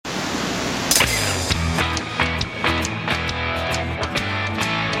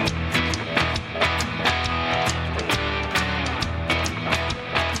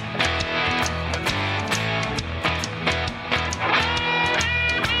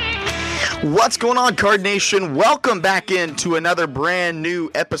What's going on, Card Nation? Welcome back into another brand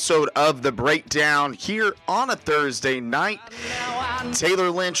new episode of The Breakdown here on a Thursday night.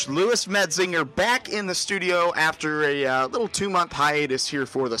 Tayler Lynch, Louis Metzinger back in the studio after a little 2-month hiatus here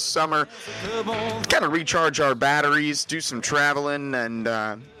for the summer. Kind of recharge our batteries, do some traveling and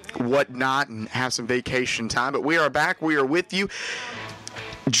whatnot, and have some vacation time. But we are back. We are with you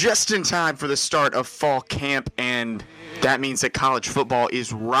just in time for the start of fall camp, and that means that college football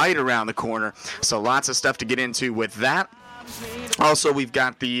is right around the corner. So lots of stuff to get into with that. Also, we've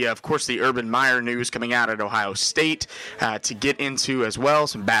got of course, the Urban Meyer news coming out at Ohio State to get into as well.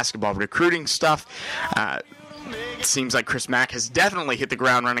 Some basketball recruiting stuff. It seems like Mack has definitely hit the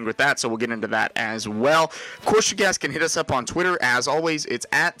ground running with that, so we'll get into that as well. Of course, you guys can hit us up on Twitter. As always, it's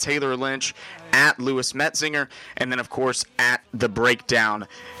at Tayler Lynch, at Louis Metzinger, and then, of course, at The Breakdown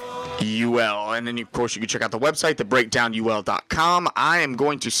UL. And then, of course, you can check out the website, thebreakdownul.com. I am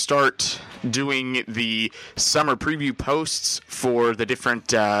going to start doing the summer preview posts for the different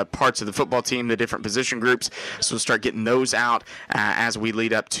parts of the football team, the different position groups. So we'll start getting those out as we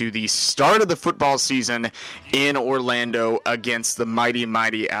lead up to the start of the football season in Orlando against the mighty,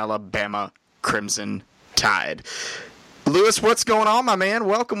 mighty Alabama Crimson Tide. Louis, what's going on, my man?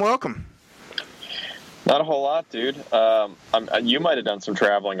 Welcome. Not a whole lot, dude. You might have done some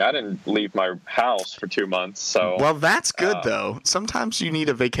traveling. I didn't leave my house for 2 months, so. Well, that's good though. Sometimes you need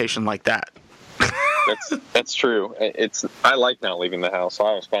a vacation like that. That's true. I like not leaving the house, so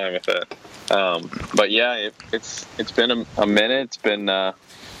I was fine with it. But yeah, it's been a minute.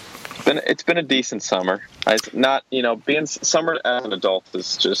 It's been a decent summer. It's not, being summer as an adult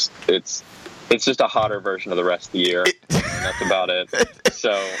is just it's just a hotter version of the rest of the year. And that's about it.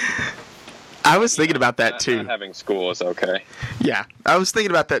 So. I was thinking about that too. Not having school is okay. Yeah, I was thinking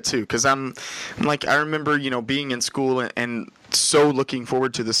about that too because I'm like, I remember being in school and so looking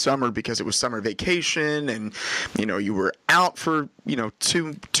forward to the summer because it was summer vacation and you were out for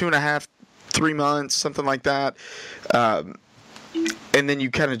 2.5, 3 months, something like that, and then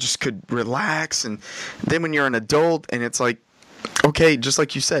you kind of just could relax. And then when you're an adult and it's like, okay, just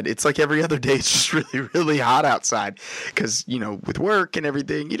like you said, it's like every other day. It's just really, really hot outside because with work and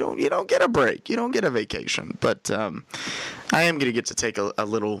everything, you don't get a break, you don't get a vacation. But I am gonna get to take a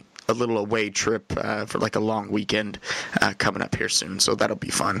little away trip for like a long weekend coming up here soon, so that'll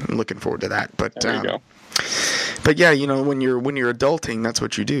be fun. I'm looking forward to that. But there you go. But yeah, when you're adulting, that's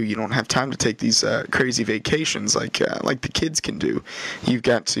what you do. You don't have time to take these crazy vacations like the kids can do. You've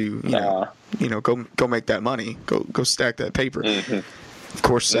got to go make that money, go stack that paper. Mm-hmm. Of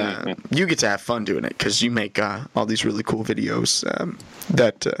course, you get to have fun doing it because you make all these really cool videos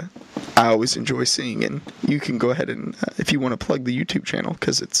that I always enjoy seeing. And you can go ahead and, if you want to plug the YouTube channel,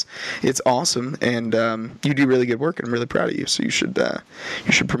 because it's awesome and you do really good work. And I'm really proud of you. So you should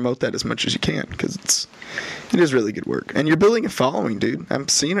promote that as much as you can because it is really good work. And you're building a following, dude. I'm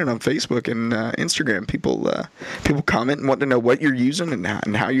seeing it on Facebook and Instagram. People comment and want to know what you're using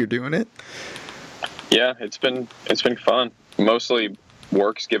and how you're doing it. Yeah, it's been fun. Mostly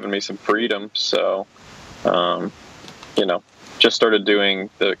work's given me some freedom, so just started doing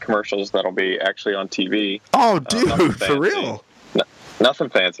the commercials that'll be actually on TV. Oh, dude, for real? Nothing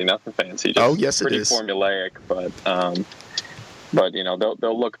fancy. Just oh, yes, pretty it is. Formulaic, but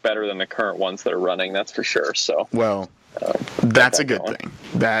they'll look better than the current ones that are running. That's for sure. So well, that's a good thing.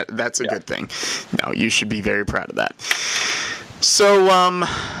 That's a good thing. No, you should be very proud of that. So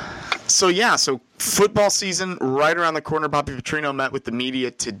football season right around the corner. Bobby Petrino met with the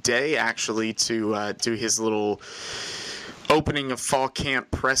media today, actually, to do his little opening of fall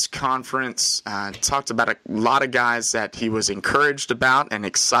camp press conference. Talked about a lot of guys that he was encouraged about and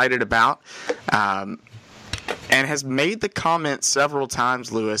excited about, and has made the comment several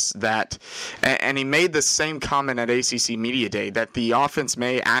times, Louis, and he made the same comment at ACC Media Day, that the offense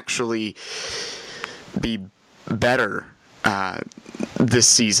may actually be better this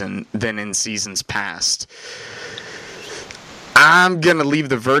season than in seasons past. I'm going to leave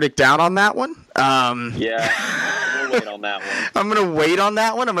the verdict out on that one. We'll wait on that one. I'm going to wait on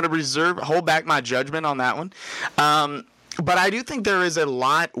that one. I'm going to hold back my judgment on that one. But I do think there is a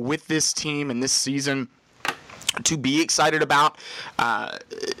lot with this team and this season to be excited about.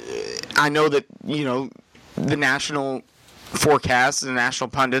 I know that, the national forecasts and the national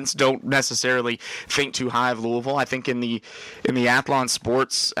pundits don't necessarily think too high of Louisville. I think in the Athlon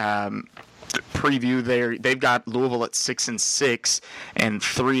Sports preview, they've got Louisville at 6-6 and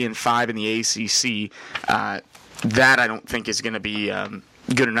 3-5 in the ACC. That I don't think is going to be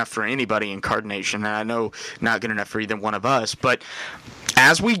good enough for anybody in Card Nation, and I know not good enough for either one of us. But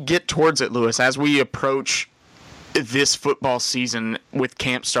as we get towards it, Louis, as we approach this football season with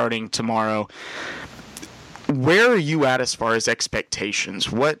camp starting tomorrow, where are you at as far as expectations?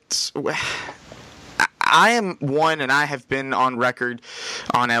 I am one, and I have been on record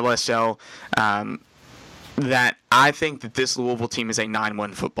on LSL that I think that this Louisville team is a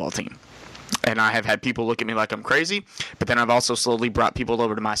 9-1 football team. And I have had people look at me like I'm crazy, but then I've also slowly brought people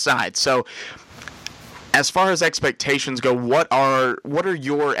over to my side. So as far as expectations go, what are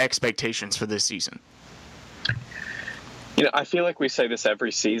your expectations for this season? I feel like we say this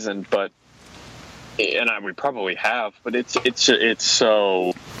every season, we probably have, but it's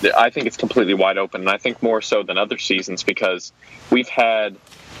so, I think it's completely wide open, and I think more so than other seasons because we've had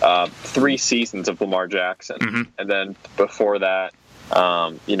 3 seasons of Lamar Jackson, mm-hmm. and then before that,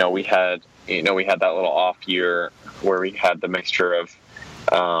 we had that little off year where we had the mixture of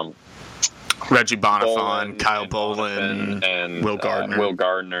Reggie Bonifon, Kyle Bolin, and Will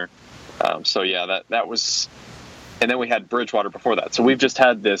Gardner. That was. And then we had Bridgewater before that. So we've just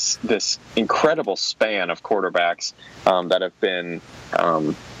had this incredible span of quarterbacks that have been,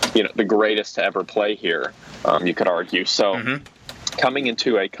 the greatest to ever play here, you could argue. So mm-hmm. coming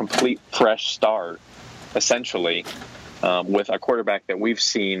into a complete fresh start, essentially, with a quarterback that we've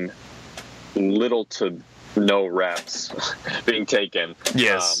seen little to no reps being taken.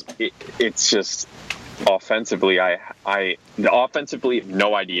 Yes. It's just offensively, offensively,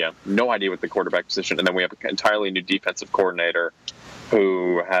 no idea with the quarterback position, and then we have an entirely new defensive coordinator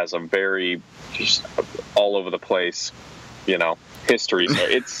who has a very just all over the place, history. So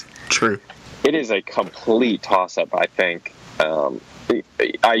it's true. It is a complete toss-up. I think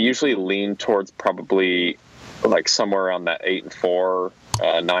I usually lean towards probably like somewhere around that 8-4,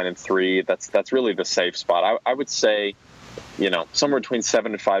 9-3. That's really the safe spot. I would say, somewhere between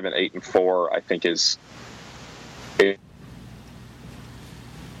 7-5 and 8-4. I think is.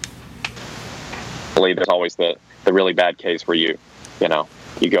 There's always the really bad case where you go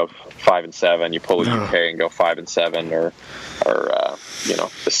 5-7, you pull a UK and go 5-7, or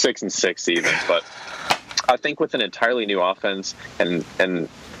the 6-6 even. But I think with an entirely new offense and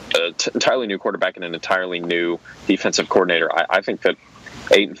entirely new quarterback and an entirely new defensive coordinator, I think that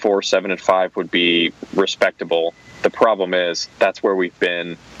 8-4, 7-5 would be respectable. The problem is that's where we've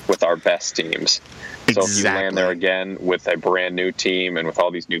been with our best teams. So if you land there again with a brand new team and with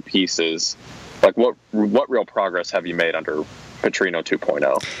all these new pieces, like what real progress have you made under Petrino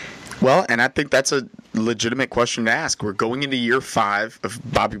 2.0? Well, and I think that's a legitimate question to ask. We're going into year 5 of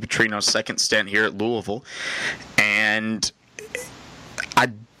Bobby Petrino's second stint here at Louisville, and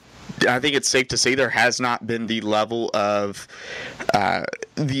I think it's safe to say there has not been the level of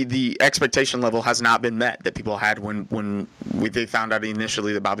the expectation level has not been met that people had when they found out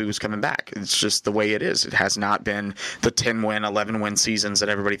initially that Bobby was coming back. It's just the way it is. It has not been the 10-win, 11-win seasons that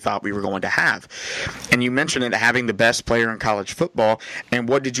everybody thought we were going to have. And you mentioned it, having the best player in college football, and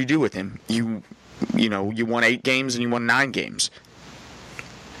what did you do with him? You won 8 games and you won 9 games.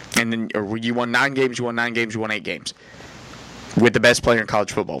 And then you won 9 games, you won 9 games, you won 8 games. With the best player in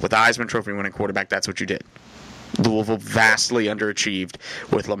college football. With the Heisman Trophy winning quarterback, that's what you did. Louisville vastly underachieved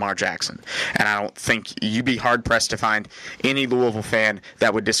with Lamar Jackson. And I don't think you'd be hard-pressed to find any Louisville fan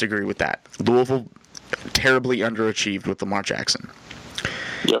that would disagree with that. Louisville terribly underachieved with Lamar Jackson.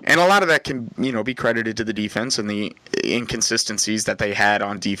 Yep. And a lot of that can, be credited to the defense and the inconsistencies that they had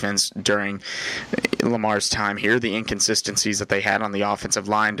on defense during Lamar's time here, the inconsistencies that they had on the offensive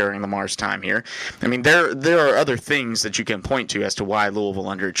line during Lamar's time here. I mean, there are other things that you can point to as to why Louisville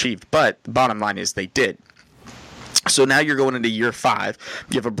underachieved, but the bottom line is they did. So now you're going into year 5.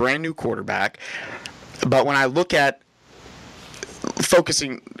 You have a brand new quarterback, but when I look at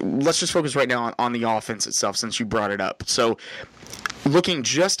let's just focus right now on the offense itself since you brought it up. So looking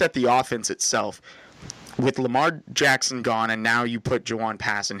just at the offense itself, with Lamar Jackson gone, and now you put Juwan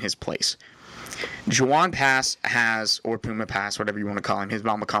Pass in his place. Juwan Pass or Puma Pass, whatever you want to call him. His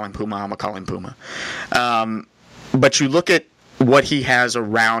mama call him Puma, I'm going to call him Puma. But you look at what he has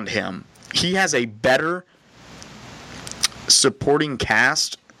around him. He has a better supporting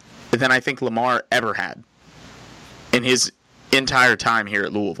cast than I think Lamar ever had in his entire time here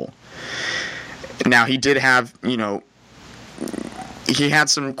at Louisville. Now, he did have, he had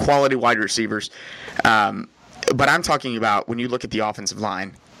some quality wide receivers. But I'm talking about when you look at the offensive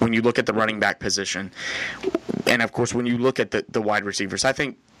line, when you look at the running back position, and, of course, when you look at the wide receivers, I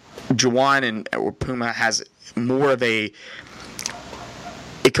think Juwan or Puma has more of a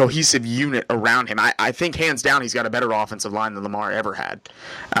cohesive unit around him. I think, hands down, he's got a better offensive line than Lamar ever had.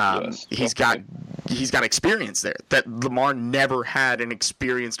 Yes, he's got experience there that Lamar never had, an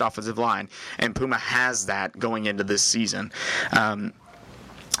experienced offensive line, and Puma has that going into this season.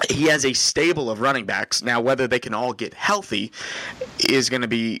 he has a stable of running backs. Now, whether they can all get healthy is going to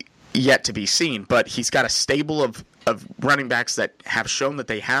be yet to be seen, but he's got a stable of running backs that have shown that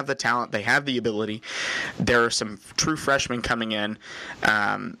they have the talent, they have the ability. There are some true freshmen coming in.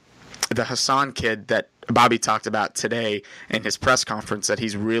 The Hassan kid that Bobby talked about today in his press conference that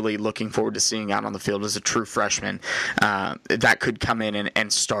he's really looking forward to seeing out on the field as a true freshman that could come in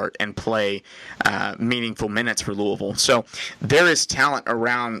and start and play meaningful minutes for Louisville. So there is talent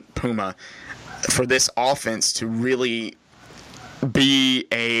around Puma for this offense to really be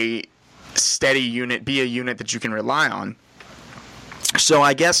a steady unit, be a unit that you can rely on. So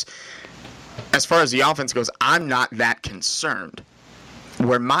I guess as far as the offense goes, I'm not that concerned.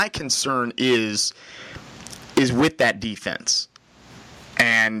 Where my concern is with that defense.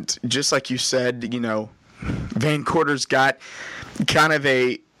 And just like you said, Van Corter's got kind of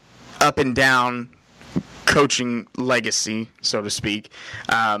a up and down coaching legacy, so to speak.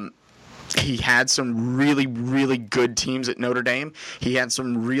 He had some really, really good teams at Notre Dame. He had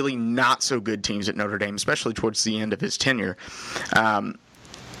some really not so good teams at Notre Dame, especially towards the end of his tenure.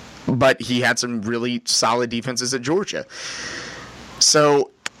 But he had some really solid defenses at Georgia. So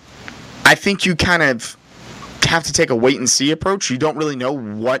I think you kind of have to take a wait-and-see approach. You don't really know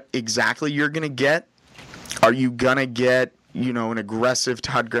what exactly you're going to get. Are you going to get, an aggressive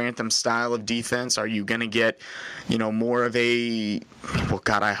Todd Grantham style of defense? Are you going to get, more of a – well,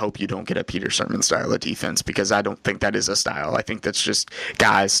 God, I hope you don't get a Peter Sermon style of defense because I don't think that is a style. I think that's just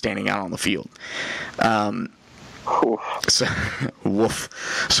guys standing out on the field.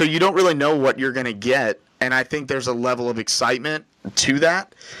 So you don't really know what you're going to get, and I think there's a level of excitement to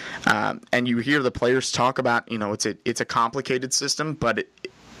that. And you hear the players talk about, it's a complicated system, but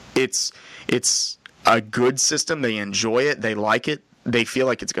it's a good system. They enjoy it. They like it. They feel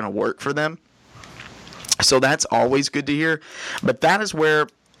like it's going to work for them. So that's always good to hear. But that is where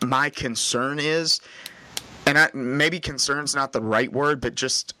my concern is, and maybe concern's not the right word, but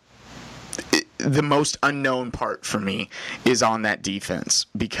just the most unknown part for me is on that defense,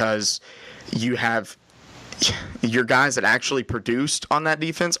 because you have your guys that actually produced on that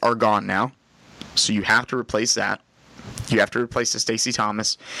defense are gone now. So you have to replace that. You have to replace the Stacey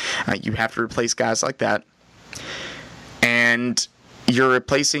Thomas. You have to replace guys like that. And you're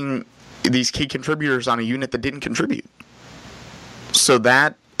replacing these key contributors on a unit that didn't contribute. So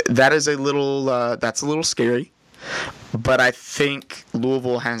that is a little that's a little scary. But I think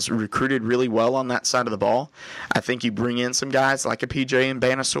Louisville has recruited really well on that side of the ball. I think you bring in some guys like a PJ and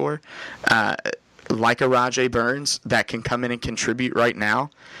Banasour, like a Rajay Burns that can come in and contribute right now,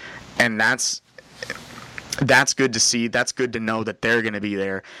 and that's good to see. That's good to know that they're going to be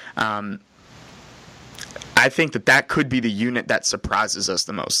there. I think that could be the unit that surprises us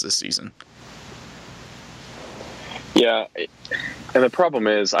the most this season. Yeah, and the problem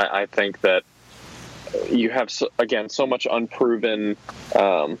is I think that you have, again, so much unproven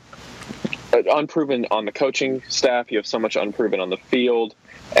on the coaching staff. You have so much unproven on the field,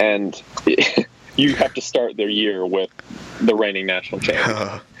 and you have to start their year with the reigning national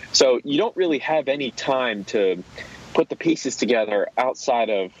champion. So you don't really have any time to put the pieces together outside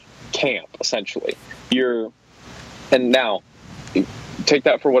of camp, essentially. And now, take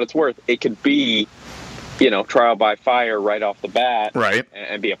that for what it's worth. It could be, trial by fire right off the bat, right,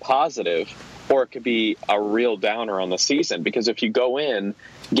 and be a positive, or it could be a real downer on the season. Because if you go in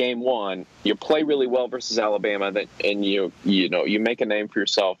game one, you play really well versus Alabama, and you make a name for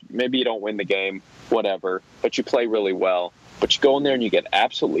yourself. Maybe you don't win the game, whatever, but you play really well. But you go in there and you get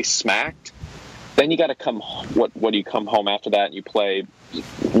absolutely smacked. Then you got to come. What do you come home after that? And you play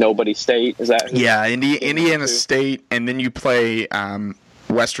Nobody State. Is that? Yeah, Indiana State, and then you play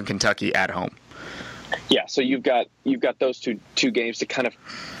Western Kentucky at home. Yeah, so you've got those two games to kind of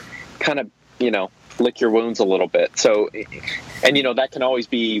lick your wounds a little bit. So, and that can always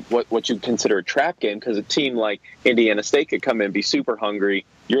be what you consider a trap game, because a team like Indiana State could come in and be super hungry.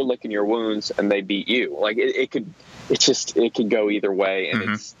 You're licking your wounds, and they beat you. Like it could go either way, and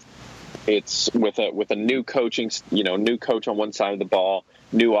mm-hmm. It's with a new coaching, new coach on one side of the ball,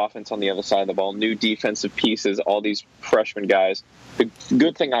 new offense on the other side of the ball, new defensive pieces, all these freshman guys. The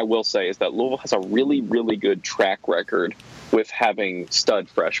good thing I will say is that Louisville has a really, really good track record with having stud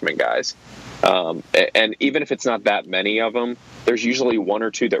freshman guys. And even if it's not that many of them, there's usually one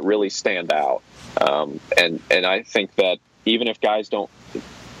or two that really stand out. And I think that even if guys don't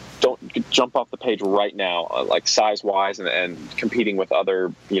jump off the page right now, like size-wise and competing with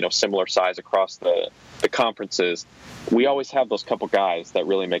other, similar size across the conferences, we always have those couple guys that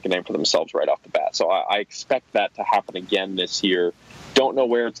really make a name for themselves right off the bat. So I expect that to happen again this year. Don't know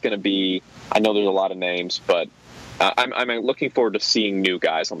where it's going to be. I know there's a lot of names, but I'm looking forward to seeing new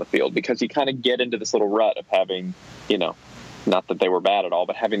guys on the field, because you kind of get into this little rut of having, not that they were bad at all,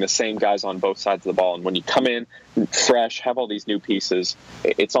 but having the same guys on both sides of the ball. And when you come in fresh, have all these new pieces,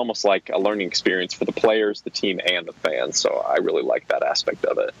 it's almost like a learning experience for the players, the team, and the fans. So I really like that aspect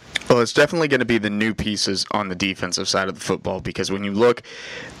of it. Well, it's definitely going to be the new pieces on the defensive side of the football, because when you look,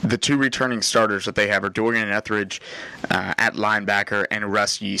 the two returning starters that they have are Dorian Etheridge at linebacker and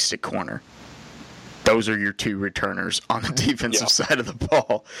Russ Yeast at corner. Those are your two returners on the defensive side of the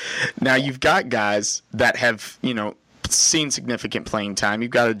ball. Now, you've got guys that have, seen significant playing time.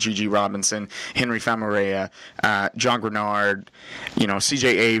 You've got a Gigi Robinson, Henry Famarea, John Grenard, CJ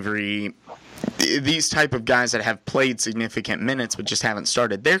Avery, these type of guys that have played significant minutes but just haven't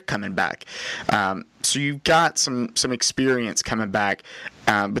started. They're coming back. So you've got some experience coming back.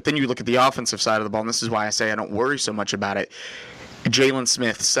 But then you look at the offensive side of the ball, and this is why I say I don't worry so much about it. Jalen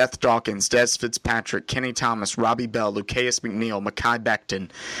Smith, Seth Dawkins, Des Fitzpatrick, Kenny Thomas, Robbie Bell, Lucaeus McNeil, Mekhi Becton,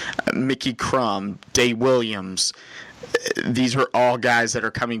 Mickey Crum, Day Williams. These are all guys that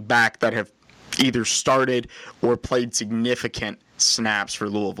are coming back that have either started or played significant snaps for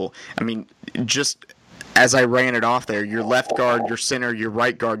Louisville. I mean, just as I ran it off there, your left guard, your center, your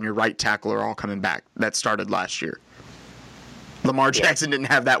right guard, and your right tackle are all coming back. That started last year. Lamar Jackson didn't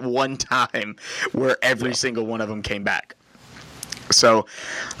have that one time where every single one of them came back. So,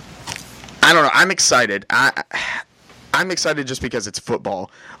 I don't know. I'm excited. I'm excited just because it's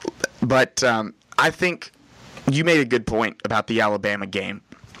football. But I think you made a good point about the Alabama game.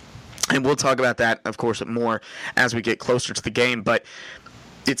 And we'll talk about that, of course, more as we get closer to the game. But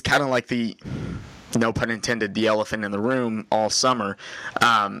it's kind of like the, no pun intended, the elephant in the room all summer.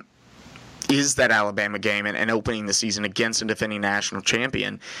 Is that Alabama game and opening the season against a defending national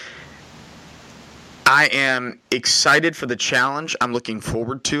champion. I am excited for the challenge. I'm looking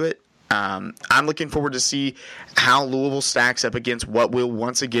forward to it. I'm looking forward to see how Louisville stacks up against what will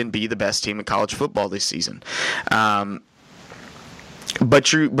once again be the best team in college football this season.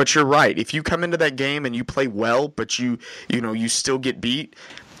 But you're right. If you come into that game and you play well, but you still get beat,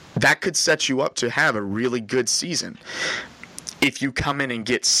 that could set you up to have a really good season. If you come in and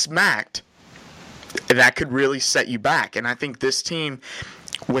get smacked, that could really set you back. And I think this team,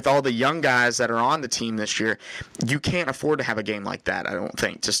 with all the young guys that are on the team this year, you can't afford to have a game like that, I don't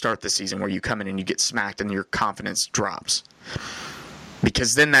think, to start the season where you come in and you get smacked and your confidence drops.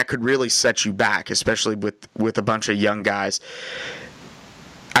 Because then that could really set you back, especially with a bunch of young guys.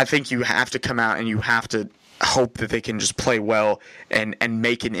 I think you have to come out and you have to hope that they can just play well and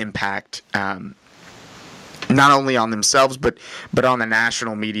make an impact, not only on themselves but on the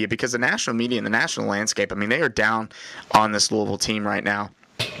national media, because the national media and the national landscape, I mean, they are down on this Louisville team right now.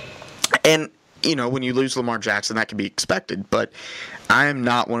 And, when you lose Lamar Jackson, that can be expected. But I am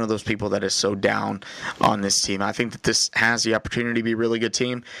not one of those people that is so down on this team. I think that this has the opportunity to be a really good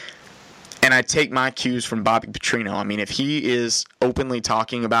team. And I take my cues from Bobby Petrino. I mean, if he is openly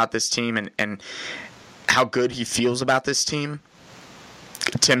talking about this team and how good he feels about this team,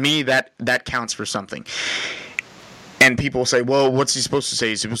 to me, that counts for something. And people say, well, what's he supposed to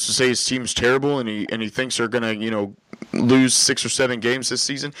say? Is he supposed to say his team's terrible and he thinks they're going to, lose 6 or 7 games this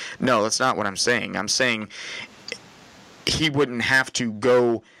season? No, that's not what I'm saying. I'm saying he wouldn't have to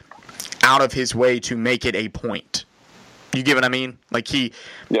go out of his way to make it a point. You get what I mean? Like he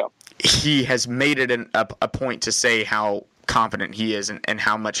has made it a point to say how confident he is and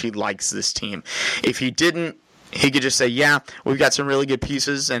how much he likes this team. If he didn't, he could just say, yeah, we've got some really good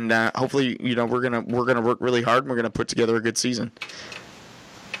pieces, and hopefully, we're gonna work really hard, and we're gonna put together a good season.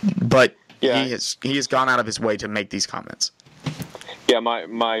 But he has gone out of his way to make these comments. Yeah,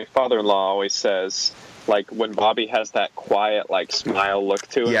 my father-in-law always says, like, when Bobby has that quiet, like, smile look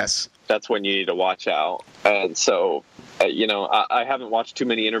to him, that's when you need to watch out. And so, I haven't watched too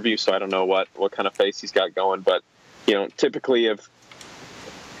many interviews, so I don't know what kind of face he's got going. But, typically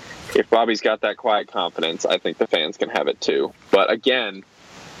if Bobby's got that quiet confidence, I think the fans can have it too. But again,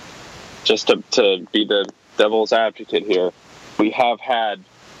 just to be the devil's advocate here, we have had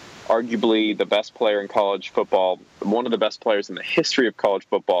arguably the best player in college football, one of the best players in the history of college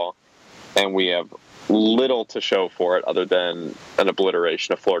football, and we have little to show for it other than an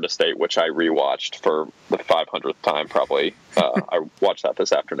obliteration of Florida State, which I rewatched for the 500th time probably. I watched that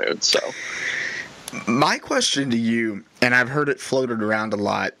this afternoon. So my question to you, and I've heard it floated around a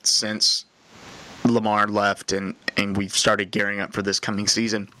lot since Lamar left and we've started gearing up for this coming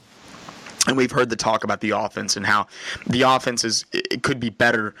season, and we've heard the talk about the offense and how the offense it could be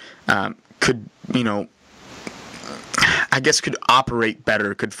better, could operate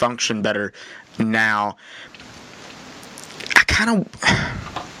better, could function better now.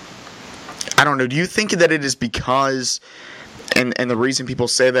 I don't know. Do you think that it is because, and the reason people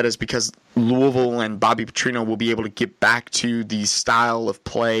say that is because Louisville and Bobby Petrino will be able to get back to the style of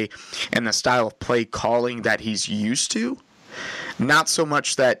play and the style of play calling that he's used to? Not so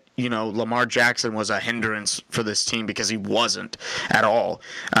much that, Lamar Jackson was a hindrance for this team, because he wasn't at all.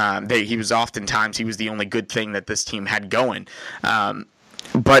 He was the only good thing that this team had going.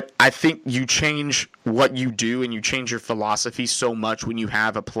 But I think you change what you do and you change your philosophy so much when you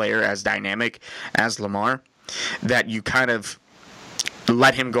have a player as dynamic as Lamar, that you kind of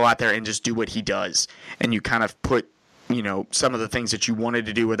let him go out there and just do what he does. And you kind of put some of the things that you wanted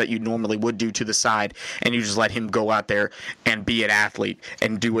to do or that you normally would do to the side, and you just let him go out there and be an athlete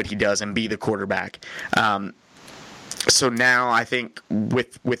and do what he does and be the quarterback. So now I think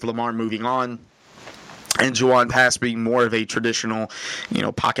with Lamar moving on and Juwan Pass being more of a traditional,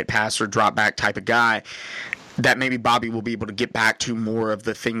 pocket passer, drop back type of guy, that maybe Bobby will be able to get back to more of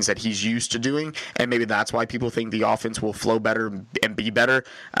the things that he's used to doing, and maybe that's why people think the offense will flow better and be better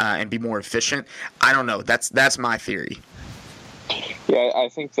and be more efficient. I don't know. That's my theory. Yeah, I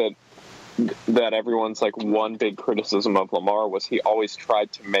think that everyone's one big criticism of Lamar was he always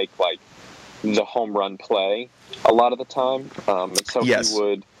tried to make the home run play a lot of the time, and so yes.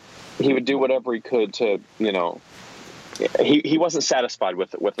 he would do whatever he could to He wasn't satisfied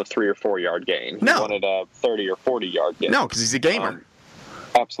with a 3 or 4 yard gain. He wanted a 30 or 40 yard gain. No, because he's a gamer.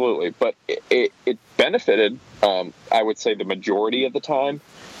 Absolutely, but it benefited, I would say, the majority of the time.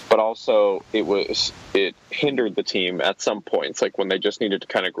 But also, it hindered the team at some points, like when they just needed to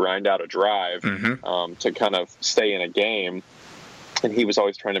kind of grind out a drive to kind of stay in a game. And he was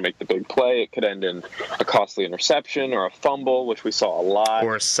always trying to make the big play. It could end in a costly interception or a fumble, which we saw a lot.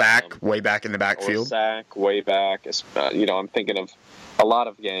 Or a sack way back in the backfield. Or a sack way back. I'm thinking of a lot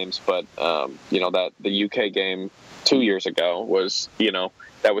of games, but, that the UK game 2 years ago was,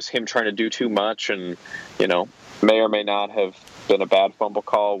 that was him trying to do too much and, may or may not have been a bad fumble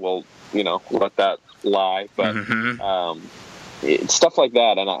call. We'll, let that lie. But it's stuff like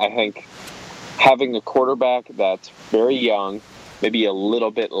that. And I think having a quarterback that's very young, maybe a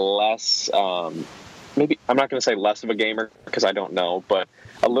little bit less, maybe I'm not going to say less of a gamer because I don't know, but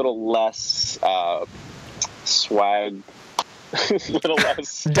a little less swag, a little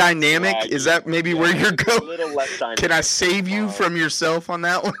less dynamic. Swaggy. Is that maybe where you're going? A little less dynamic. Can I save you from yourself on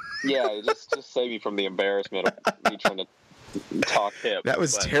that one? Yeah, just save me from the embarrassment of me trying to talk hip. That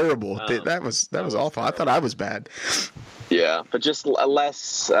was terrible. That was awful. I thought I was bad. Yeah, but just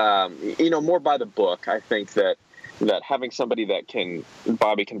less, more by the book. I think that having somebody that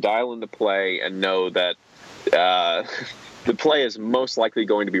Bobby can dial in the play and know that the play is most likely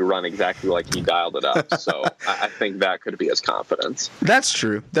going to be run exactly like he dialed it up. So I think that could be his confidence. That's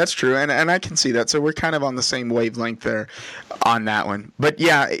true. And I can see that. So we're kind of on the same wavelength there on that one. But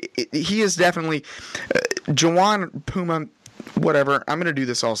yeah, he is definitely Juwan Puma. Whatever, I'm going to do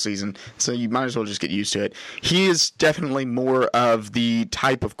this all season, so you might as well just get used to it. He is definitely more of the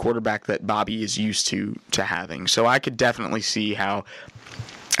type of quarterback that Bobby is used to having. So I could definitely see how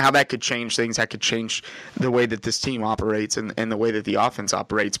that could change things. That could change the way that this team operates and the way that the offense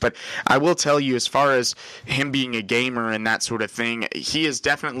operates. But I will tell you, as far as him being a gamer and that sort of thing, he is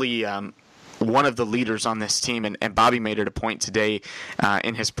definitely one of the leaders on this team, and Bobby made it a point today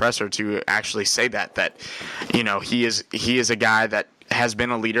in his presser to actually say that he is a guy that has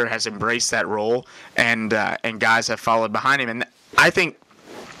been a leader, has embraced that role, and guys have followed behind him. And I think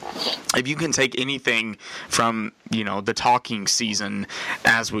if you can take anything from the talking season,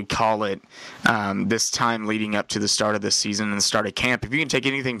 as we call it, this time leading up to the start of the season and the start of camp, if you can take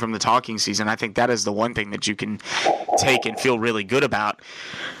anything from the talking season, I think that is the one thing that you can take and feel really good about,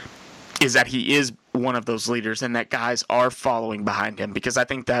 is that he is one of those leaders and that guys are following behind him, because I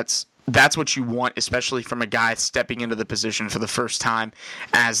think that's what you want, especially from a guy stepping into the position for the first time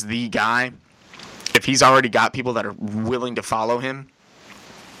as the guy. If he's already got people that are willing to follow him,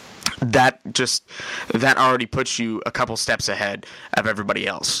 that already puts you a couple steps ahead of everybody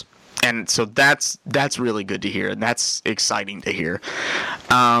else. And so that's really good to hear, and that's exciting to hear.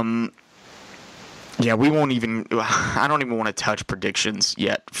 Yeah, I don't even want to touch predictions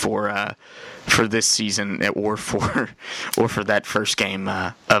yet for this season or for that first game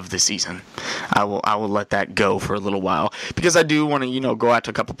of the season. I will let that go for a little while, because I do want to go out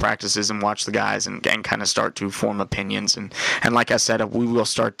to a couple practices and watch the guys and kind of start to form opinions, and like I said, we will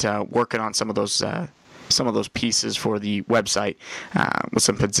start working on some of those pieces for the website with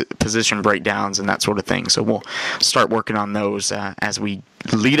some position breakdowns and that sort of thing. So we'll start working on those as we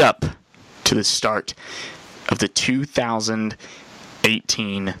lead up to the start of the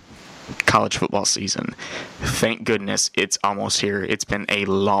 2018 college football season. Thank goodness it's almost here. It's been a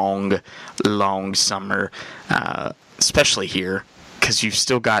long, long summer, especially here, because you've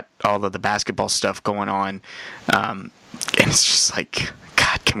still got all of the basketball stuff going on, and it's just like,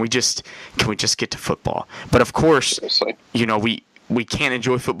 God, can we just get to football? But of course, you know, we can't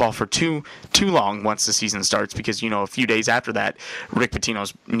enjoy football for too long once the season starts, because, you know, a few days after that, Rick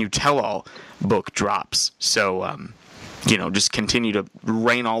Pitino's new tell-all book drops. So, you know, just continue to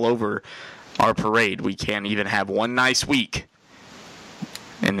rain all over our parade. We can't even have one nice week,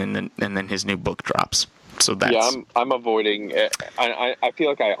 and then his new book drops. So that's I'm avoiding. I feel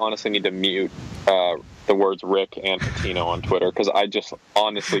like I honestly need to mute the words Rick and Pitino on Twitter, because I just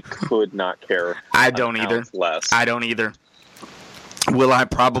honestly could not care. I don't either. Less. I don't either. Will I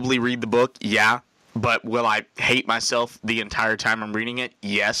probably read the book? Yeah. But will I hate myself the entire time I'm reading it?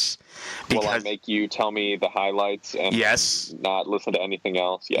 Yes. Will I make you tell me the highlights and not listen to anything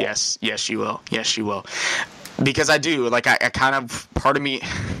else? Yes. Yes, you will. Yes, you will. Because I do. Like, I kind of, part of me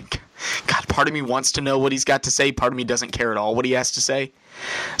wants to know what he's got to say. Part of me doesn't care at all what he has to say.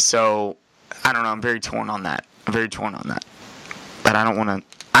 So, I don't know. I'm very torn on that. But I don't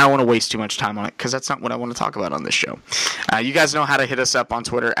want to waste too much time on it, because that's not what I want to talk about on this show. You guys know how to hit us up on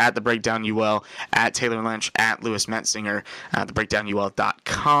Twitter, at TheBreakdownUL, at Tayler Lynch, at Louis Metzinger,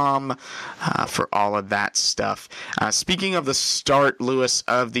 TheBreakdownUL.com for all of that stuff. Speaking of the start, Louis,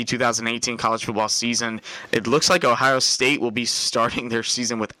 of the 2018 college football season, it looks like Ohio State will be starting their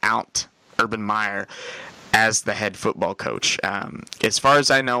season without Urban Meyer as the head football coach. As far as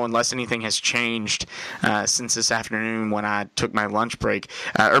I know, unless anything has changed since this afternoon when I took my lunch break,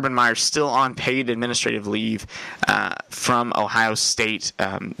 Urban Meyer's still on paid administrative leave from Ohio State,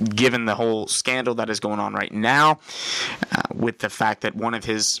 given the whole scandal that is going on right now, with the fact that one of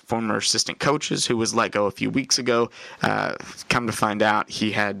his former assistant coaches, who was let go a few weeks ago, come to find out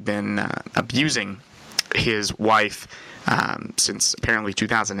he had been abusing his wife since apparently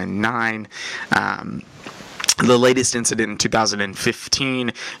 2009. The latest incident in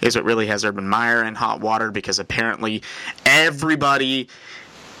 2015 is what really has Urban Meyer in hot water, because apparently everybody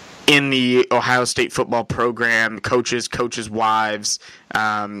in the Ohio State football program, coaches, wives,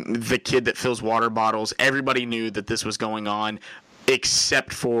 the kid that fills water bottles, everybody knew that this was going on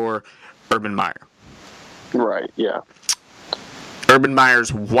except for Urban Meyer. Right, yeah. Urban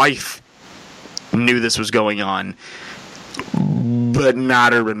Meyer's wife knew this was going on, but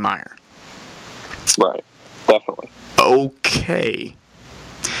not Urban Meyer. Right. Definitely. Okay.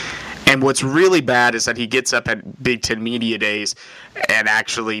 And what's really bad is that he gets up at Big Ten Media Days and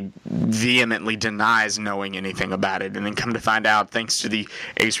actually vehemently denies knowing anything about it. And then come to find out, thanks to the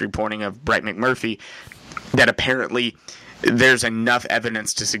ace reporting of Brett McMurphy, that apparently there's enough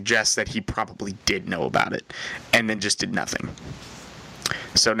evidence to suggest that he probably did know about it and then just did nothing.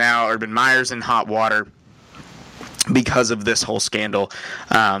 So now Urban Meyer's in hot water because of this whole scandal.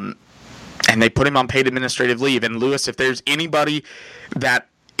 And they put him on paid administrative leave. And Louis, if there's anybody that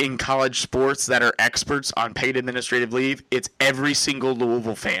in college sports that are experts on paid administrative leave, it's every single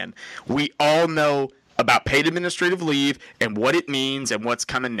Louisville fan. We all know about paid administrative leave and what it means and what's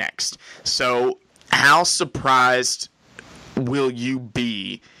coming next. So how surprised will you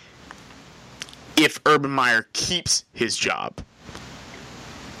be if Urban Meyer keeps his job?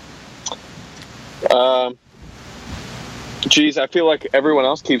 Geez, I feel like everyone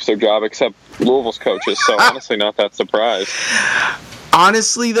else keeps their job except Louisville's coaches, so honestly not that surprised.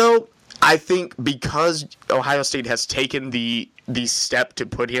 Honestly, though, I think because Ohio State has taken the step to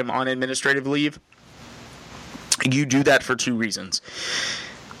put him on administrative leave, you do that for two reasons.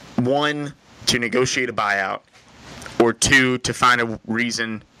 One, to negotiate a buyout, or two, to find a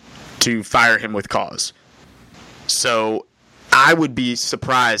reason to fire him with cause. So I would be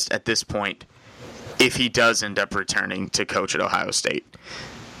surprised at this point if he does end up returning to coach at Ohio State.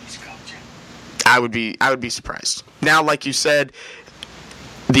 I would be surprised. Now, like you said,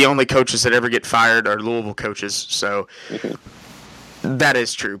 the only coaches that ever get fired are Louisville coaches, so that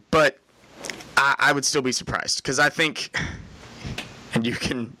is true. But I would still be surprised, because I think, and you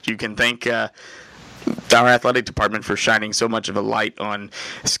can thank our athletic department for shining so much of a light on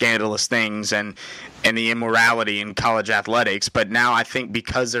scandalous things and the immorality in college athletics. But now I think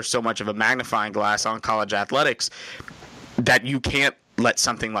because there's so much of a magnifying glass on college athletics, that you can't let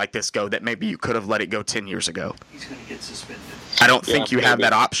something like this go that maybe you could have let it go 10 years ago. He's going to get suspended. I don't think you have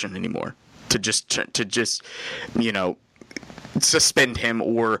that option anymore to just suspend him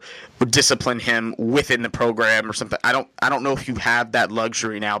or discipline him within the program or something. I don't know if you have that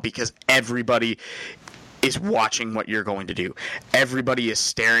luxury now, because everybody is watching what you're going to do. Everybody is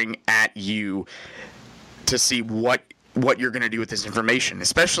staring at you to see what what you're going to do with this information,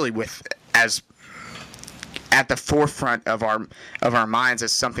 especially with as at the forefront of our minds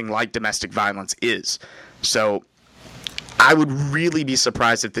as something like domestic violence is. So I would really be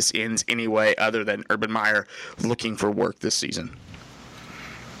surprised if this ends any way other than Urban Meyer looking for work this season.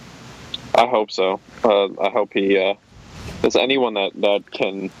 I hope so. I hope he is anyone that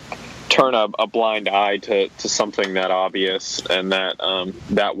can turn a blind eye to something that obvious and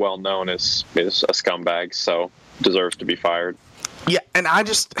that well known is a scumbag, so deserves to be fired. Yeah, and I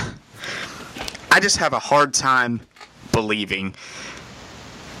just have a hard time believing,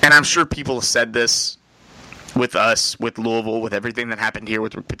 and I'm sure people have said this with us, with Louisville, with everything that happened here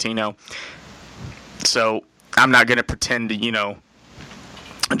with Rick Pitino. So I'm not going to pretend to,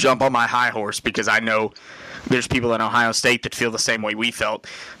 jump on my high horse, because I know there's people in Ohio State that feel the same way we felt.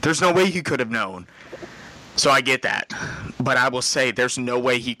 There's no way he could have known. So I get that. But I will say there's no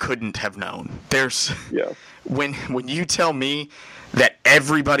way he couldn't have known. Yeah. When you tell me that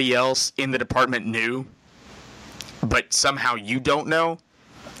everybody else in the department knew, but somehow you don't know,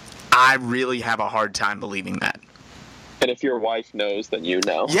 I really have a hard time believing that. And if your wife knows, then you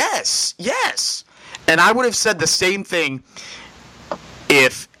know. Yes. And I would have said the same thing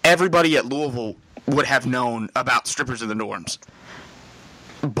if everybody at Louisville would have known about strippers in the dorms,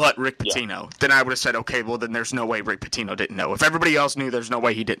 but Rick Pitino. Then I would have said, okay, well, then there's no way Rick Pitino didn't know. If everybody else knew, there's no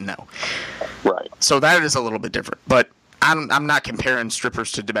way he didn't know. Right. So that is a little bit different. But I'm not comparing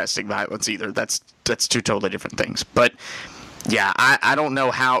strippers to domestic violence either. That's two totally different things. But, yeah, I don't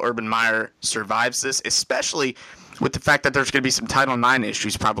know how Urban Meyer survives this, especially with the fact that there's going to be some Title IX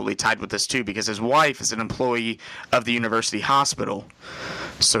issues probably tied with this too, because his wife is an employee of the university hospital,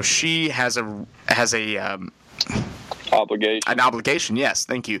 so she has a obligation. An obligation, yes,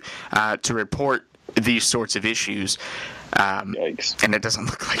 thank you, to report these sorts of issues. Yikes. And it doesn't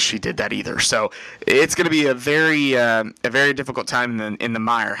look like she did that either. So it's going to be a very difficult time in the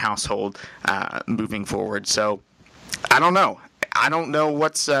Meyer household moving forward. So I don't know. I don't know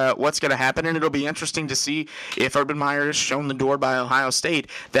what's going to happen, and it'll be interesting to see if Urban Meyer is shown the door by Ohio State.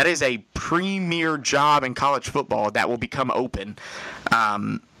 That is a premier job in college football that will become open.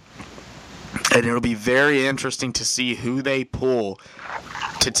 And it'll be very interesting to see who they pull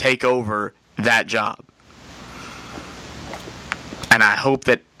to take over that job. And I hope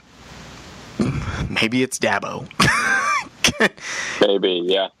that maybe it's Dabo. Maybe,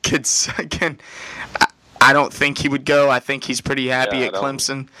 yeah. I don't think he would go. I think he's pretty happy at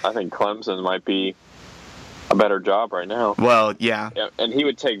Clemson. I think Clemson might be a better job right now. Well, yeah. And he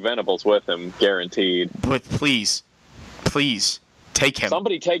would take Venables with him, guaranteed. But please, take him.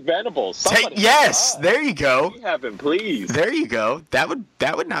 Somebody take Venables. Yes, there you go. We have him, please. There you go. That would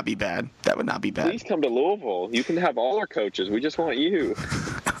not be bad. That would not be bad. Please come to Louisville. You can have all our coaches. We just want you.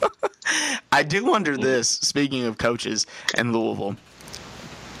 I do wonder this, speaking of coaches and Louisville.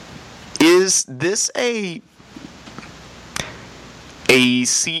 Is this a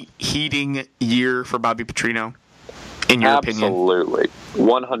seat heating year for Bobby Petrino, in your opinion? Absolutely.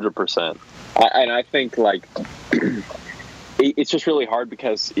 100%. And I think, it's just really hard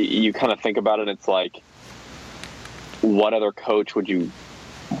because you kind of think about it, and it's like, what other coach would you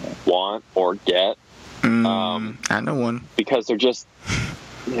want or get? I know one. Because there just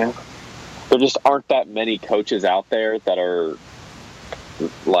aren't that many coaches out there that are,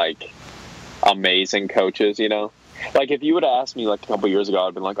 amazing coaches, Like, if you would have asked me, a couple years ago,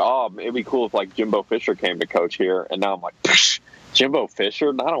 I'd been like, oh, it'd be cool if, Jimbo Fisher came to coach here. And now I'm like, Jimbo Fisher?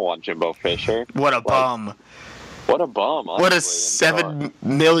 I don't want Jimbo Fisher. What a bum. What a bum, honestly. What a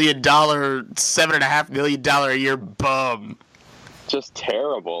 $7.5 million a year bum. Just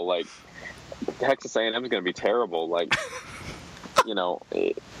terrible. Texas A&M is going to be terrible.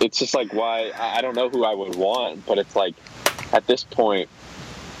 It's just why I don't know who I would want, but it's at this point,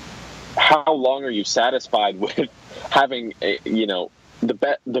 how long are you satisfied with having the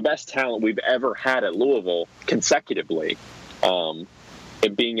best talent we've ever had at Louisville consecutively,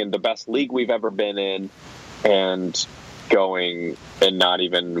 it being in the best league we've ever been in, and going and not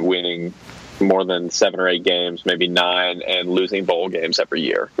even winning more than 7 or 8 games, maybe 9, and losing bowl games every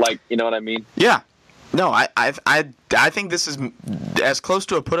year. You know what I mean? Yeah. No, I think this is as close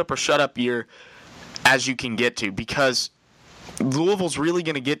to a put up or shut up year as you can get to, because Louisville's really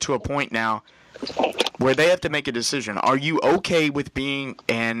going to get to a point now where they have to make a decision. Are you okay with being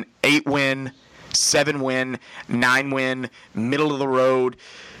an 8-win, 7-win, 9-win, middle of the road,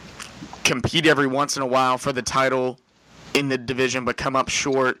 compete every once in a while for the title in the division but come up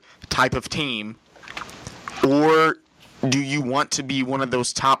short type of team? Or Do you want to be one of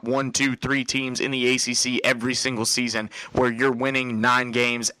those top 1, 2, 3 teams in the ACC every single season where you're winning 9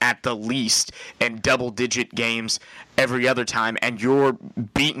 games at the least and double-digit games every other time, and you're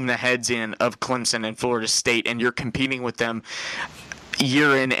beating the heads in of Clemson and Florida State, and you're competing with them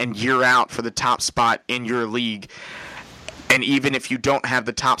year in and year out for the top spot in your league? And even if you don't have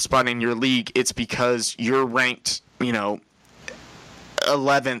the top spot in your league, it's because you're ranked,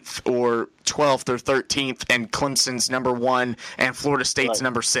 11th or 12th or 13th, and Clemson's number 1 and Florida State's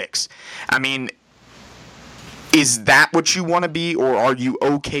number 6. I mean, is that what you want to be, or are you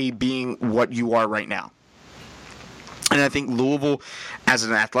okay being what you are right now? And I think Louisville, as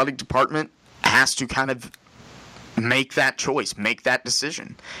an athletic department, has to kind of make that choice, make that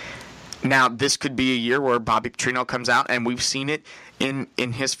decision. Now, this could be a year where Bobby Petrino comes out, and we've seen it in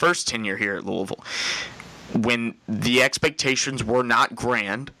his first tenure here at Louisville. When the expectations were not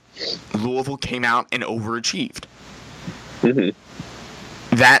grand, Louisville came out and overachieved.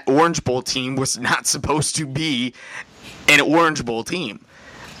 Mm-hmm. That Orange Bowl team was not supposed to be an Orange Bowl team,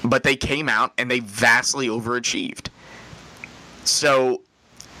 but they came out and they vastly overachieved. So,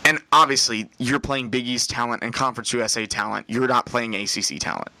 and obviously, you're playing Big East talent and Conference USA talent. You're not playing ACC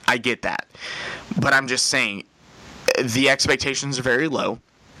talent. I get that. But I'm just saying, the expectations are very low.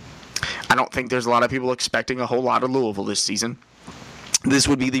 I don't think there's a lot of people expecting a whole lot of Louisville this season. This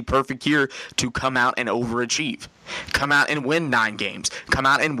would be the perfect year to come out and overachieve. Come out and win 9 games. Come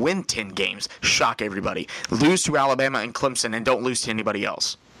out and win 10 games. Shock everybody. Lose to Alabama and Clemson and don't lose to anybody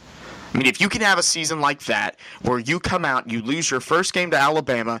else. I mean, if you can have a season like that where you come out, you lose your first game to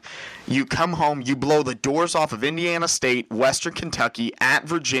Alabama, you come home, you blow the doors off of Indiana State, Western Kentucky, at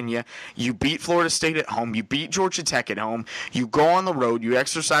Virginia, you beat Florida State at home, you beat Georgia Tech at home, you go on the road, you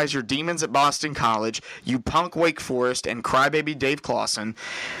exercise your demons at Boston College, you punk Wake Forest and crybaby Dave Clawson,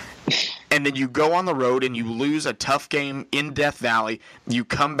 and then you go on the road and you lose a tough game in Death Valley, you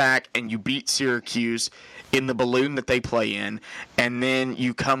come back and you beat Syracuse in the balloon that they play in, and then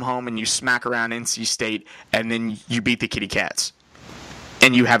you come home and you smack around NC State, and then you beat the Kitty Cats.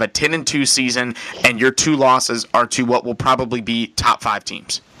 And you have a 10-2 season, and your 2 losses are to what will probably be top 5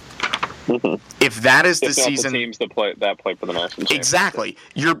 teams. Mm-hmm. If that is the season, the teams that play for the national championship. Exactly.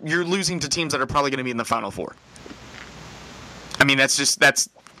 You're losing to teams that are probably going to be in the Final Four. I mean, that's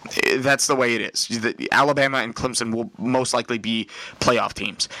the way it is. Alabama and Clemson will most likely be playoff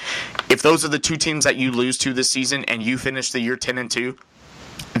teams. If those are the 2 teams that you lose to this season and you finish the year 10-2,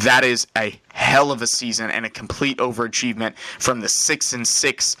 that is a hell of a season and a complete overachievement from the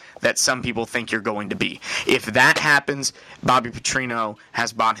 6-6 that some people think you're going to be. If that happens, Bobby Petrino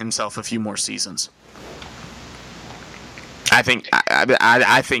has bought himself a few more seasons. I think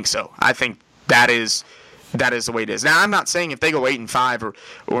so. I think that is the way it is. Now, I'm not saying if they go 8-5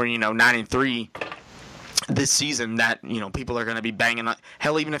 or 9-3 this season that people are going to be banging on.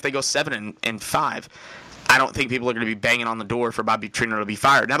 Hell, even if they go 7-5, I don't think people are going to be banging on the door for Bobby Petrino to be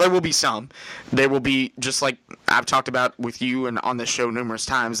fired. Now, there will be some. There will be, just like I've talked about with you and on this show numerous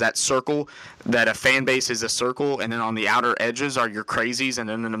times, that circle, that a fan base is a circle, and then on the outer edges are your crazies, and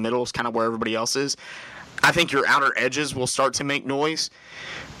then in the middle is kind of where everybody else is. I think your outer edges will start to make noise.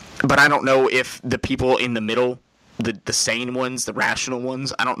 But I don't know if the people in the middle, the sane ones, the rational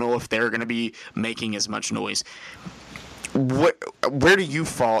ones, I don't know if they're going to be making as much noise. Where do you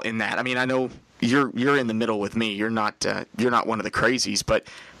fall in that? I mean, I know you're in the middle with me. You're not one of the crazies. But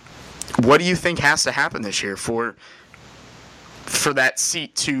what do you think has to happen this year for that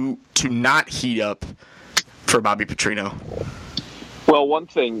seat to not heat up for Bobby Petrino? Well, one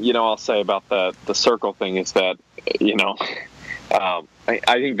thing I'll say about the circle thing is that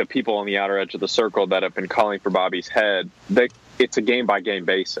I think the people on the outer edge of the circle that have been calling for Bobby's head, it's a game-by-game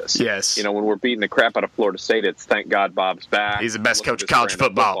basis. Yes. When we're beating the crap out of Florida State, it's thank God Bob's back. He's the best coach of college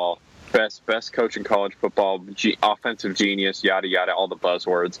football. Best coach in college football, offensive genius, yada, yada, all the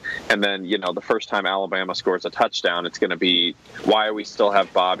buzzwords. And then, the first time Alabama scores a touchdown, it's going to be, why do we still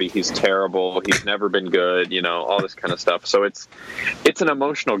have Bobby? He's terrible. He's never been good, all this kind of stuff. So it's an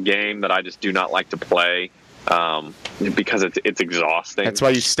emotional game that I just do not like to play. Because it's exhausting. That's why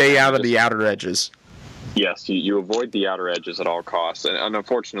you stay out of the outer edges. Yes, you avoid the outer edges at all costs, and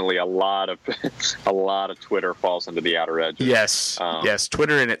unfortunately, a lot of Twitter falls into the outer edges. Yes,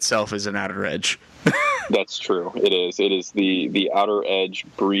 Twitter in itself is an outer edge. That's true. It is. It is the outer edge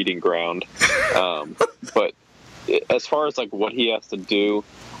breeding ground. But as far as what he has to do,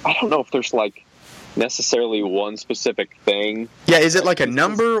 I don't know if there's necessarily one specific thing. Yeah, is it a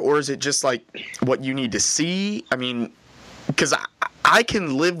number, or is it just what you need to see? I mean, because I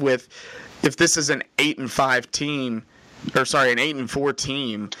can live with if this is an 8-5 team, or sorry, an 8-4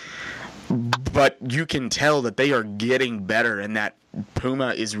 team, but you can tell that they are getting better and that Puma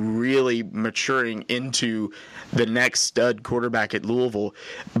is really maturing into the next stud quarterback at Louisville.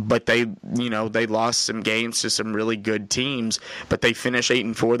 But they lost some games to some really good teams, but they finish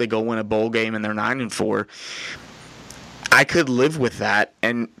 8-4. They go win a bowl game and they're 9-4. I could live with that,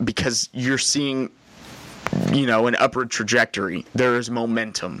 and because you're seeing, an upward trajectory. There is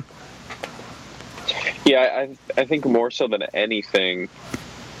momentum. Yeah, I think more so than anything,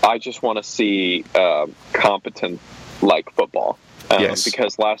 I just want to see competent football. Yes.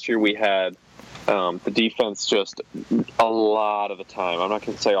 Because last year we had the defense just a lot of the time. I'm not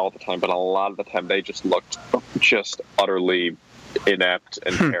going to say all the time, but a lot of the time they just looked just utterly inept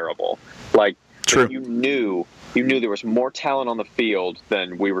and terrible. True. You knew there was more talent on the field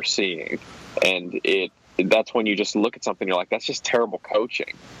than we were seeing, and that's when you just look at something, you're like, that's just terrible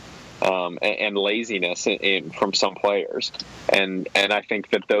coaching. And laziness from some players, and I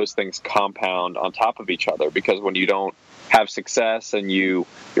think that those things compound on top of each other, because when you don't have success and your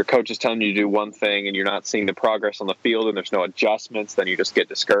coach is telling you to do one thing and you're not seeing the progress on the field and there's no adjustments, then you just get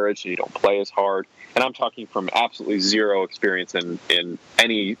discouraged and you don't play as hard. And I'm talking from absolutely zero experience in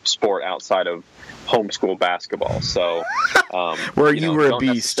any sport outside of homeschool basketball. So where you were a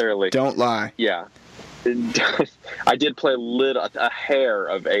beast. Don't lie. Yeah. I did play a hair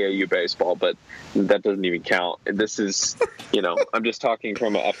of AAU baseball, but that doesn't even count. This is, I'm just talking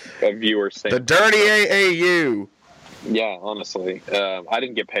from a viewer standpoint. The dirty AAU. Yeah, honestly, I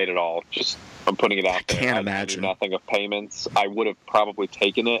didn't get paid at all. I'm putting it out there. Can't imagine. I knew nothing of payments. I would have probably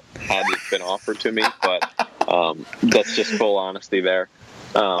taken it had it been offered to me, but that's just full honesty there.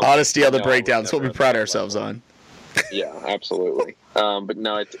 Honesty on the breakdown. That's what we pride ourselves on. Yeah, absolutely. But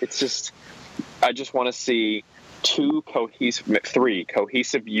no, it's just. I just want to see three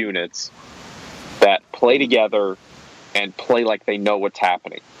cohesive units that play together and play like they know what's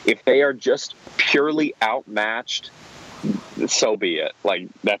happening. If they are just purely outmatched, so be it.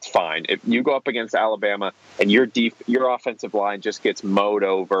 That's fine. If you go up against Alabama and your offensive line just gets mowed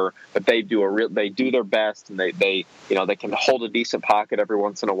over, but they do their best, and they can hold a decent pocket every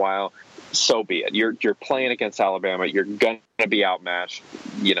once in a while, so be it. You're playing against Alabama. You're going to be outmatched.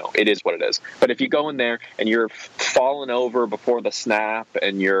 It is what it is. But if you go in there and you're falling over before the snap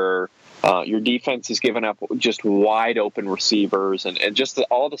and your defense is giving up just wide open receivers and just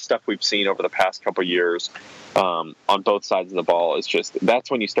all the stuff we've seen over the past couple of years on both sides of the ball, that's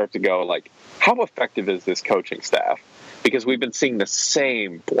when you start to go, how effective is this coaching staff? Because we've been seeing the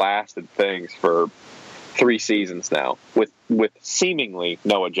same blasted things for 3 seasons now with seemingly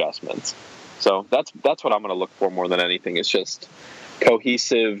no adjustments. So that's what I'm going to look for more than anything, is just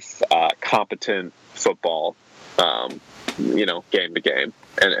cohesive, competent football, game to game,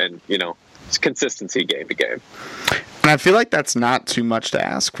 and it's consistency game to game. And I feel like that's not too much to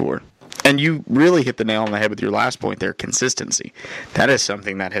ask for. And you really hit the nail on the head with your last point there, consistency. That is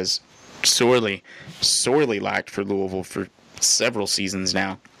something that has sorely lacked for Louisville for several seasons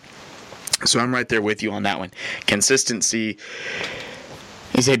now. So I'm right there with you on that one. Consistency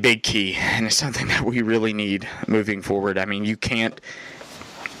is a big key, and it's something that we really need moving forward. I mean, you can't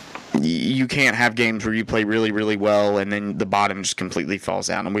have games where you play really, really well and then the bottom just completely falls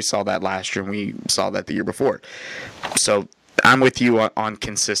down. And we saw that last year, and we saw that the year before. So I'm with you on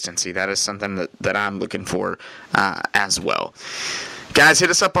consistency. That is something that I'm looking for as well. Guys, hit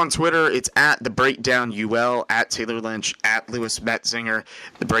us up on Twitter. It's at TheBreakdownUL, at Tayler Lynch, at Louis Metzinger,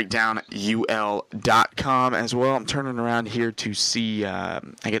 TheBreakdownUL.com as well. I'm turning around here to see, I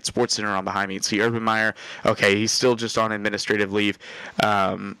get SportsCenter on behind me. See Urban Meyer. Okay, he's still just on administrative leave.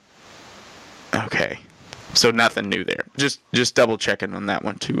 Okay, so nothing new there. Just double checking on that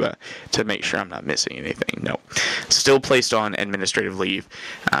one to make sure I'm not missing anything. No, still placed on administrative leave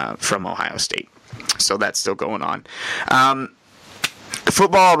from Ohio State. So that's still going on.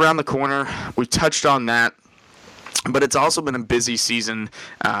 Football around the corner. We touched on that, but it's also been a busy season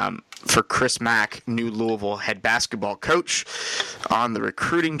for Chris Mack, new Louisville head basketball coach, on the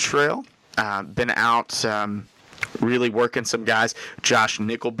recruiting trail. Been out really working some guys. Josh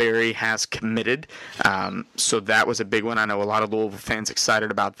Nickelberry has committed, so that was a big one. I know a lot of Louisville fans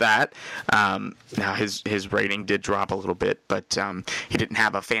excited about that. Now his rating did drop a little bit, but he didn't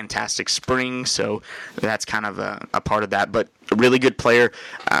have a fantastic spring, so that's kind of a part of that. But a really good player,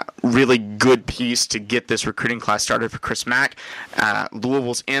 really good piece to get this recruiting class started for Chris Mack.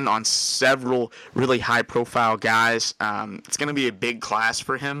 Louisville's in on several really high-profile guys. It's going to be a big class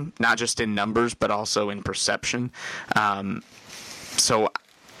for him, not just in numbers, but also in perception. So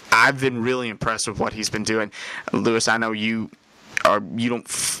I've been really impressed with what he's been doing. Louis, I know you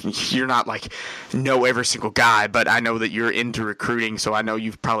you're not like know every single guy, but I know that you're into recruiting, so I know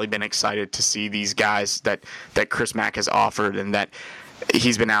you've probably been excited to see these guys that Chris Mack has offered and that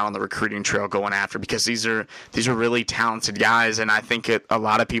he's been out on the recruiting trail going after, because these are really talented guys. And I think a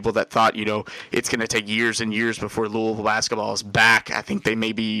lot of people that thought, it's going to take years and years before Louisville basketball is back, I think they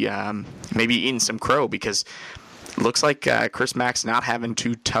may be eating some crow, because it looks like Chris Mack's not having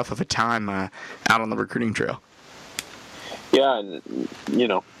too tough of a time out on the recruiting trail. Yeah, and,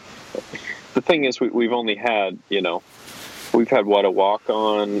 the thing is, we've only had, we've had, a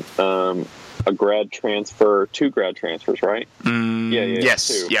walk-on, a grad transfer, 2 grad transfers, right?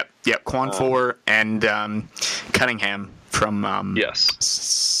 Yes. 2. Yep. Quan Four and Cunningham from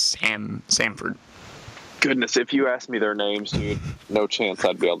Samford. Goodness, if you asked me their names, dude, no chance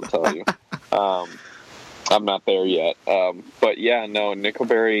I'd be able to tell you. I'm not there yet. But yeah, no,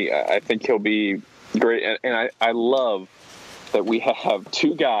 Nickelberry, I think he'll be great. And I love that we have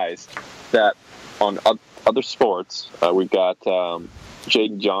 2 guys that on other sports, we've got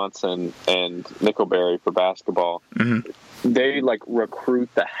Jake Johnson and Nickelberry for basketball. Mm-hmm. They recruit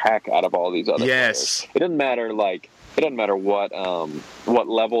the heck out of all these other players. It doesn't matter what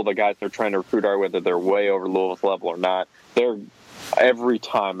level the guys they're trying to recruit are, whether they're way over Louisville's level or not. They're every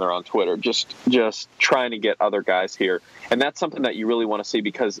time they're on Twitter just trying to get other guys here, and that's something that you really want to see,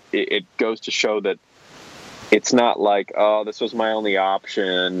 because it goes to show that it's not like, oh, this was my only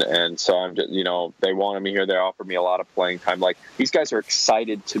option, and so I'm just, they wanted me here, they offered me a lot of playing time. These guys are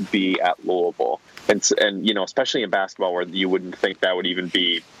excited to be at Louisville, and especially in basketball, where you wouldn't think that would even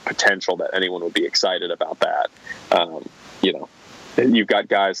be potential that anyone would be excited about that. You've got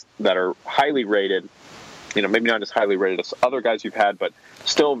guys that are highly rated, maybe not as highly rated as other guys you've had, but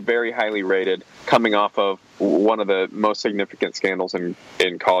still very highly rated, coming off of one of the most significant scandals in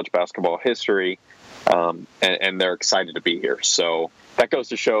college basketball history. And they're excited to be here. So that goes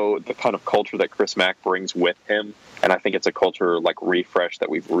to show the kind of culture that Chris Mack brings with him. And I think it's a culture refresh that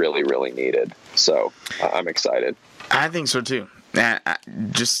we've really, really needed. So I'm excited. I think so too.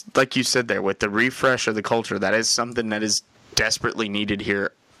 Just like you said there, with the refresh of the culture, that is something that is desperately needed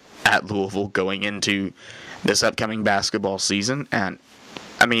here at Louisville going into this upcoming basketball season. And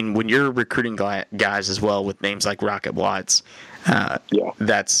I mean, when you're recruiting guys as well with names like Rocket Watts,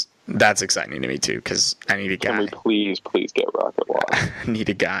 that's exciting to me too, because I need a guy. Can we please get Rocket Watts? I need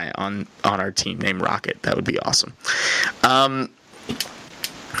a guy on our team named Rocket. That would be awesome.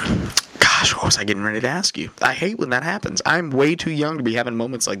 Gosh, what was I getting ready to ask you? I hate when that happens. I'm way too young to be having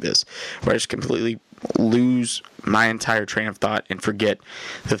moments like this where I just completely lose my entire train of thought and forget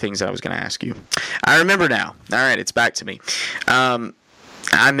the things that I was going to ask you. I remember now. All right, it's back to me.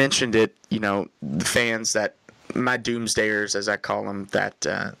 I mentioned it, the fans that, my doomsdayers, as I call them,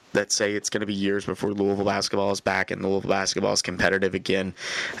 that say it's going to be years before Louisville basketball is back and Louisville basketball is competitive again.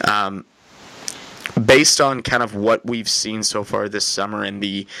 Based on kind of what we've seen so far this summer and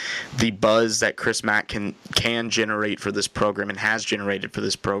the buzz that Chris Mack can generate for this program and has generated for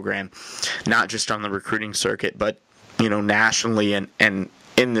this program, not just on the recruiting circuit, but nationally and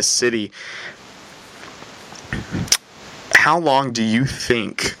in the city, how long do you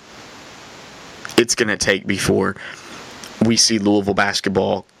think it's going to take before we see Louisville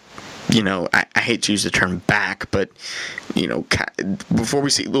basketball, I hate to use the term back, but, before we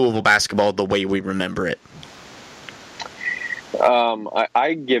see Louisville basketball the way we remember it?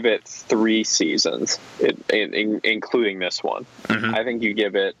 I give it 3 seasons, including this one. Mm-hmm. I think you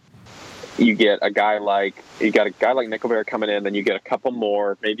get a guy like Nickelberry coming in, then you get a couple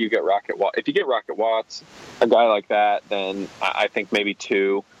more. Maybe you get Rocket Watts. If you get Rocket Watts, a guy like that, then I think maybe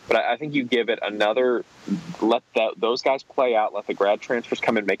 2. But I think you give it another, let those guys play out, let the grad transfers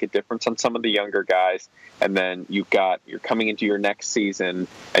come and make a difference on some of the younger guys, and then you're coming into your next season,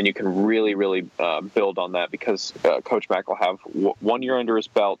 and you can really, really build on that, because Coach Mack will have 1 year under his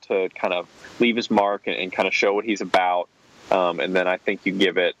belt to kind of leave his mark and kind of show what he's about. And then I think you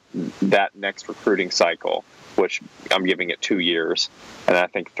give it that next recruiting cycle, which I'm giving it 2 years, and I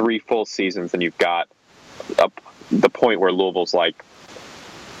think 3 full seasons, and you've got the point where Louisville's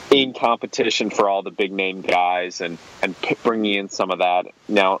in competition for all the big name guys and bringing in some of that.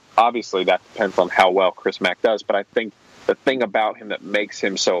 Now, obviously, that depends on how well Chris Mack does, but I think the thing about him that makes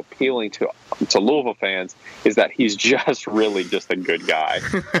him so appealing to Louisville fans is that he's just really just a good guy,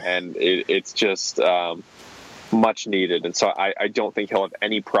 and it's just much needed. And so I don't think he'll have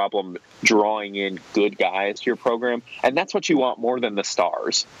any problem drawing in good guys to your program, and that's what you want more than the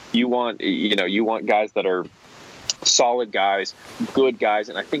stars. You want guys that are solid guys, good guys,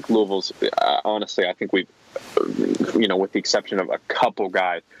 and I think Louisville's honestly, I think we've, with the exception of a couple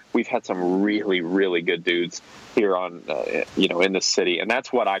guys, we've had some really, really good dudes here on, in the city, and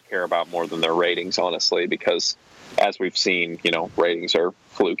that's what I care about more than their ratings, honestly, because as we've seen, ratings are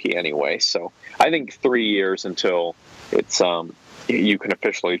fluky anyway. So I think 3 years until it's you can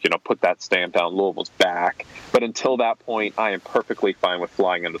officially, put that stamp down Louisville's back. But until that point, I am perfectly fine with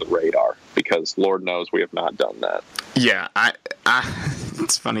flying under the radar because Lord knows we have not done that. Yeah, I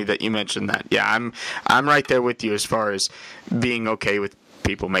it's funny that you mentioned that. Yeah, I'm right there with you as far as being okay with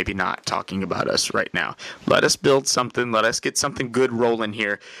people maybe not talking about us right now. Let us build something. Let us get something good rolling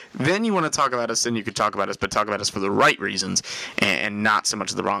here. Then you want to talk about us, then you could talk about us, but talk about us for the right reasons and not so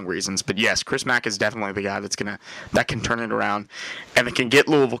much the wrong reasons. But yes, Chris Mack is definitely the guy that can turn it around and that can get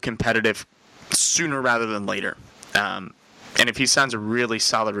Louisville competitive sooner rather than later. And if he signs a really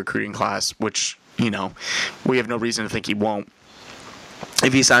solid recruiting class, which, we have no reason to think he won't,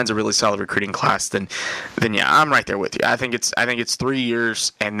 if he signs a really solid recruiting class, then yeah, I'm right there with you. I think it's 3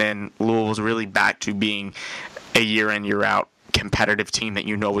 years, and then Louisville's really back to being a year in, year out competitive team that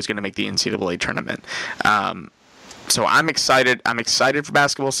is going to make the NCAA tournament. So I'm excited. I'm excited for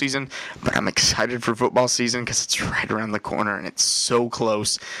basketball season, but I'm excited for football season because it's right around the corner and it's so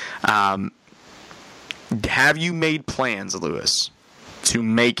close. Have you made plans, Lewis, to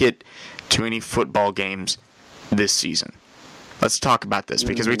make it to any football games this season? Let's talk about this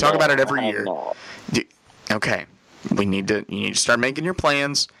because we talk about it every year. Okay, you need to start making your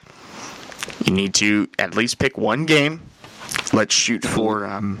plans. You need to at least pick one game. Let's shoot for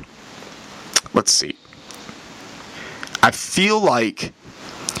let's see. I feel like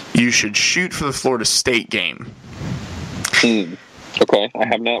you should shoot for the Florida State game. Okay, I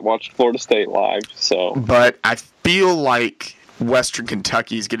have not watched Florida State live, so. But I feel like Western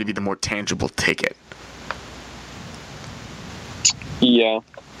Kentucky is going to be the more tangible ticket. Yeah.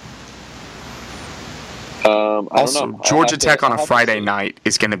 Also, I don't know. Georgia Tech on a Friday night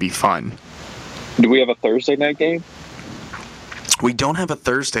is going to be fun. Do we have a Thursday night game? We don't have a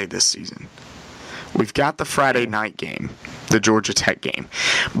Thursday this season. We've got the Friday night game, the Georgia Tech game.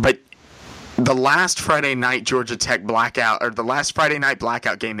 But the last Friday night Georgia Tech blackout, or the last Friday night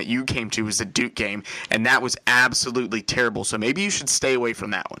blackout game that you came to was the Duke game, and that was absolutely terrible. So maybe you should stay away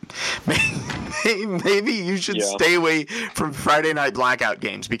from that one. Maybe you should stay away from Friday night blackout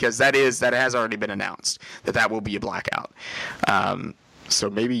games because that has already been announced that will be a blackout. So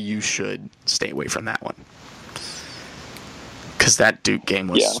maybe you should stay away from that one because that Duke game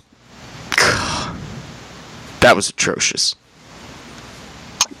was that was atrocious.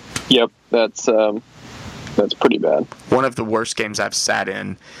 Yep, that's pretty bad. One of the worst games I've sat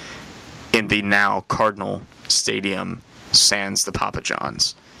in the now Cardinal Stadium, sans the Papa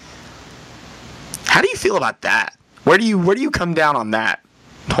John's. How do you feel about that? Where do you come down on that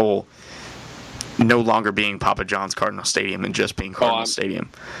whole no longer being Papa John's Cardinal Stadium and just being Cardinal Stadium?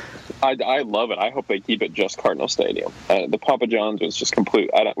 I love it. I hope they keep it just Cardinal Stadium. The Papa John's was just complete.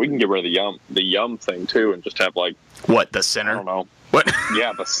 We can get rid of the yum thing too, and just have like what, the center? I don't know. What?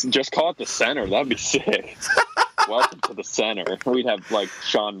 Yeah, but just call it the center. That'd be sick. Welcome to the center. We'd have like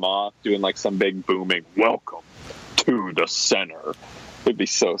Sean Moss doing like some big booming welcome to the center. It'd be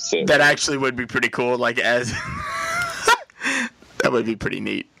so sick. That actually would be pretty cool. Like that would be pretty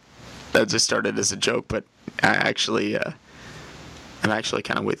neat. That just started as a joke, but I'm actually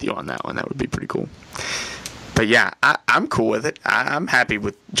kind of with you on that one. That would be pretty cool. But yeah, I'm cool with it. I'm happy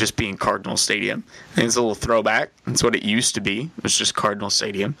with just being Cardinal Stadium. I think it's a little throwback. That's what it used to be. It was just Cardinal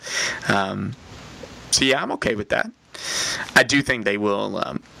Stadium. So yeah, I'm okay with that. I do think they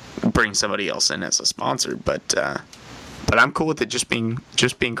will bring somebody else in as a sponsor, but I'm cool with it just being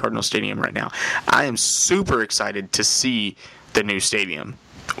Cardinal Stadium right now. I am super excited to see the new stadium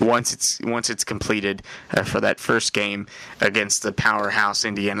once it's completed for that first game against the powerhouse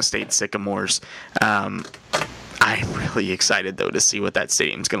Indiana State Sycamores. I'm really excited, though, to see what that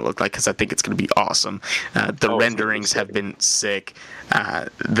stadium's going to look like because I think it's going to be awesome. The renderings have been sick.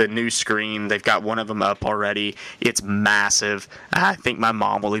 The new screen, they've got one of them up already. It's massive. I think my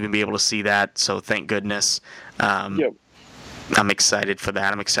mom will even be able to see that, so thank goodness. Yep. I'm excited for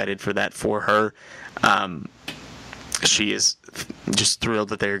that. I'm excited for that for her. She is just thrilled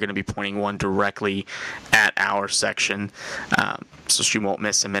that they're going to be pointing one directly at our section, so she won't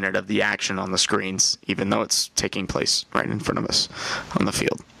miss a minute of the action on the screens, even though it's taking place right in front of us on the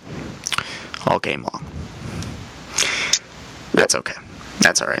field all game long. That's okay.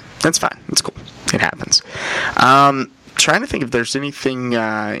 That's all right. That's fine. That's cool. It happens. trying to think if there's anything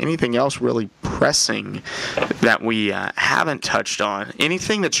else really pressing that we haven't touched on.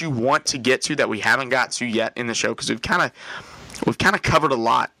 Anything that you want to get to that we haven't got to yet in the show, because we've kind of covered a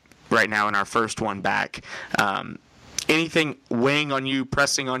lot right now in our first one back. Anything weighing on you,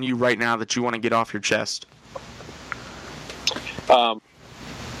 pressing on you right now that you want to get off your chest?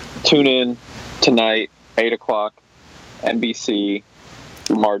 Tune in tonight, 8 o'clock, NBC.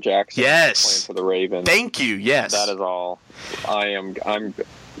 Lamar Jackson playing for the Ravens. Thank you. Yes. That is all. I'm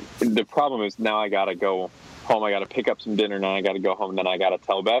the problem is now I got to go home. I got to pick up some dinner. Now I got to go home. Then I got to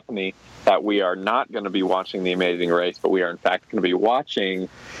tell Bethany that we are not going to be watching The Amazing Race, but we are in fact going to be watching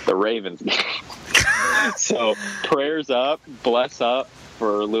the Ravens game. So prayers up, bless up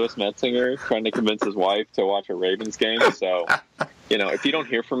for Louis Metzinger trying to convince his wife to watch a Ravens game. So, if you don't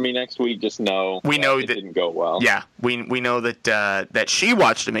hear from me next week, just know it didn't go well. Yeah, we know that she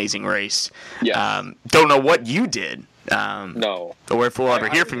watched Amazing Race. Yeah. Don't know what you did. No. Or if we'll ever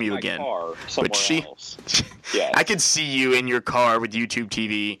hear from you again. But else. Yes. I could see you in your car with YouTube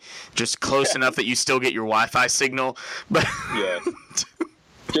TV, just close enough that you still get your Wi-Fi signal. But yeah.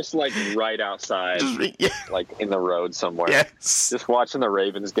 Just like right outside, like in the road somewhere. Yes. Just watching the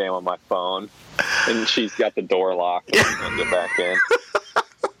Ravens game on my phone, and she's got the door locked and she's going to get back in.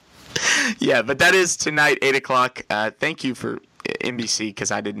 Yeah, but that is tonight, 8 o'clock. Thank you for NBC,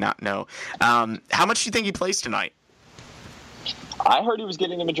 because I did not know. How much do you think he plays tonight? I heard he was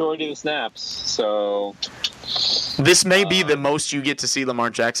getting the majority of the snaps, so... This may be the most you get to see Lamar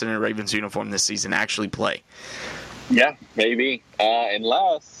Jackson in a Ravens uniform this season actually play. Yeah, maybe.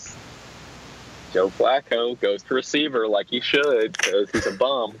 Unless Joe Flacco goes to receiver like he should, because he's a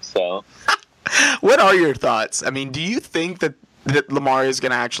bum, so... What are your thoughts? I mean, do you think that Lamar is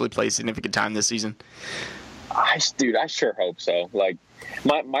going to actually play significant time this season? I sure hope so. Like,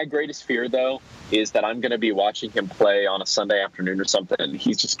 my greatest fear, though, is that I'm going to be watching him play on a Sunday afternoon or something, and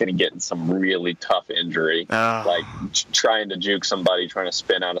he's just going to get in some really tough injury, like trying to juke somebody, trying to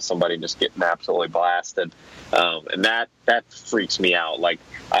spin out of somebody, and just getting absolutely blasted. And that freaks me out. Like,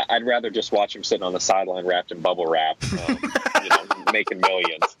 I'd rather just watch him sitting on the sideline wrapped in bubble wrap, making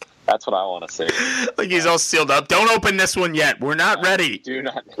millions. That's what I want to see. Like he's all sealed up. Don't open this one yet. We're not ready.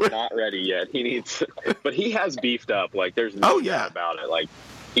 Not ready yet. He needs, but he has beefed up. Like there's no doubt about it. Like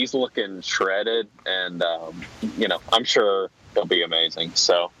he's looking shredded, and I'm sure he'll be amazing.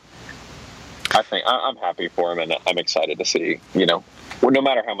 So I think I'm happy for him, and I'm excited to see. No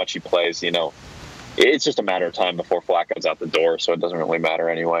matter how much he plays, it's just a matter of time before Flacco's out the door. So it doesn't really matter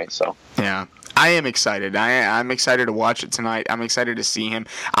anyway. So yeah. I am excited. I'm excited to watch it tonight. I'm excited to see him.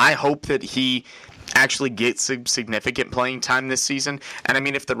 I hope that he actually gets some significant playing time this season. And, I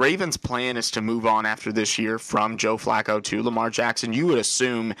mean, if the Ravens' plan is to move on after this year from Joe Flacco to Lamar Jackson, you would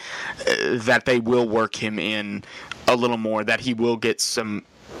assume that they will work him in a little more, that he will get some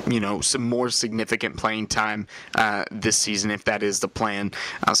more significant playing time this season, if that is the plan,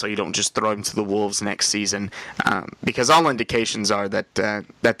 so you don't just throw him to the Wolves next season, because all indications are that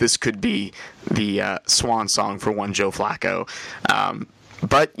this could be the swan song for one Joe Flacco.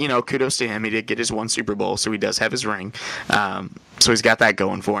 But, kudos to him. He did get his one Super Bowl, so he does have his ring. So he's got that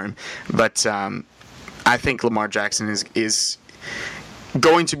going for him. But I think Lamar Jackson is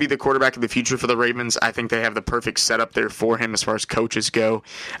going to be the quarterback of the future for the Ravens. I think they have the perfect setup there for him as far as coaches go.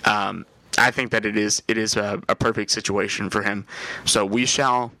 I think that it is a perfect situation for him. So we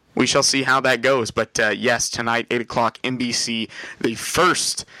shall see how that goes. But yes, tonight, 8 o'clock, NBC, the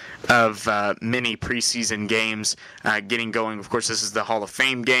first of many preseason games getting going. Of course, this is the Hall of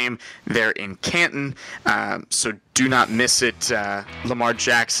Fame game there in Canton. So do not miss it. Lamar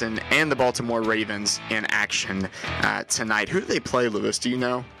Jackson and the Baltimore Ravens in action tonight. Who do they play, Louis? Do you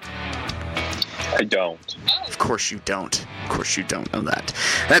know? I don't. Of course you don't. Of course you don't know that.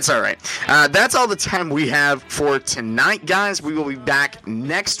 That's all right. That's all the time we have for tonight, guys. We will be back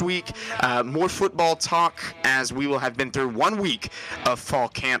next week. More football talk, as we will have been through 1 week of fall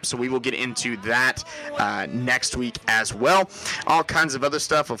camp, so we will get into that next week as well. All kinds of other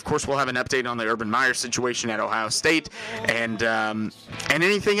stuff. Of course, we'll have an update on the Urban Meyer situation at Ohio State, and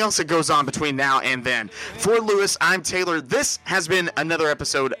anything else that goes on between now and then. For Louis, I'm Taylor. This has been another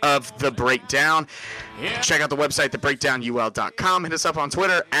episode of The Breakdown. Check out the website, thebreakdownul.com. Hit us up on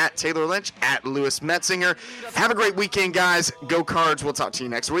Twitter, @Taylor Lynch, @Louis Metzinger. Have a great weekend, guys. Go Cards. We'll talk to you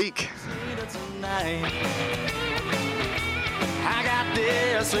next week. I got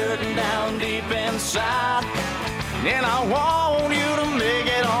this hurting down deep inside, and I want you to make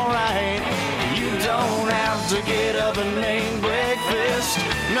it alright. You don't have to get up and make breakfast.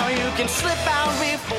 No, you can slip out before